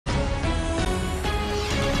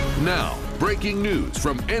Now, breaking news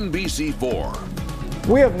from NBC4.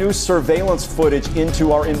 We have new surveillance footage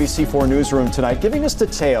into our NBC4 newsroom tonight, giving us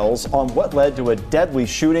details on what led to a deadly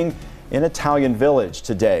shooting in Italian Village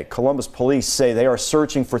today. Columbus police say they are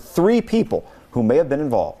searching for 3 people who may have been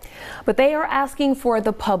involved. But they are asking for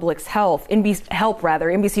the public's help.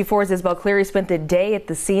 NBC4's Isabel Cleary spent the day at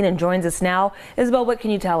the scene and joins us now. Isabel, what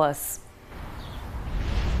can you tell us?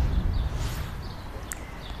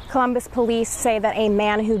 Columbus police say that a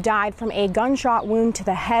man who died from a gunshot wound to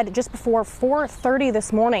the head just before 4:30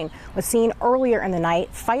 this morning was seen earlier in the night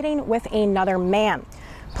fighting with another man.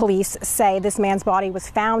 Police say this man's body was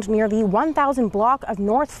found near the 1000 block of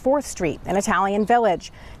North 4th Street in Italian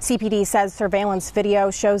Village. CPD says surveillance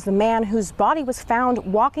video shows the man whose body was found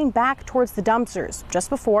walking back towards the dumpsters just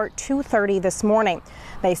before 2:30 this morning.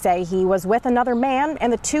 They say he was with another man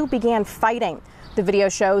and the two began fighting. The video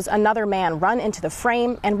shows another man run into the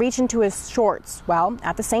frame and reach into his shorts, while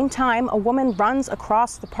at the same time a woman runs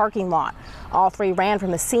across the parking lot. All 3 ran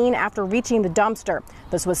from the scene after reaching the dumpster.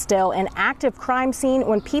 This was still an active crime scene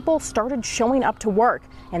when people started showing up to work,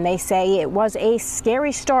 and they say it was a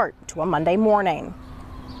scary start to a Monday morning.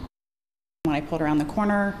 When I pulled around the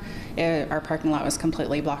corner, our parking lot was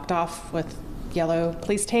completely blocked off with yellow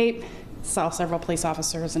police tape. Saw several police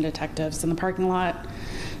officers and detectives in the parking lot.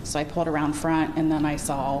 So I pulled around front, and then I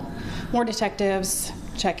saw more detectives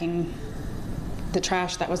checking the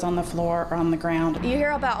trash that was on the floor or on the ground. You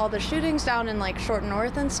hear about all the shootings down in Short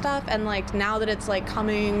North and stuff, and now that it's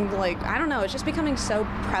coming, I don't know, it's just becoming so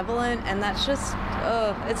prevalent, and that's just,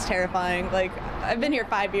 it's terrifying. I've been here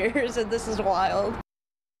 5 years and this is wild.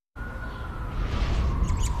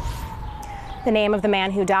 The name of the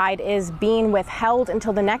man who died is being withheld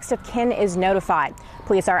until the next of kin is notified.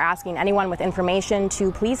 Police are asking anyone with information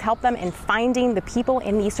to please help them in finding the people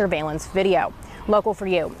in the surveillance video. Local for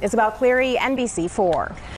you, Isabel Cleary, NBC4.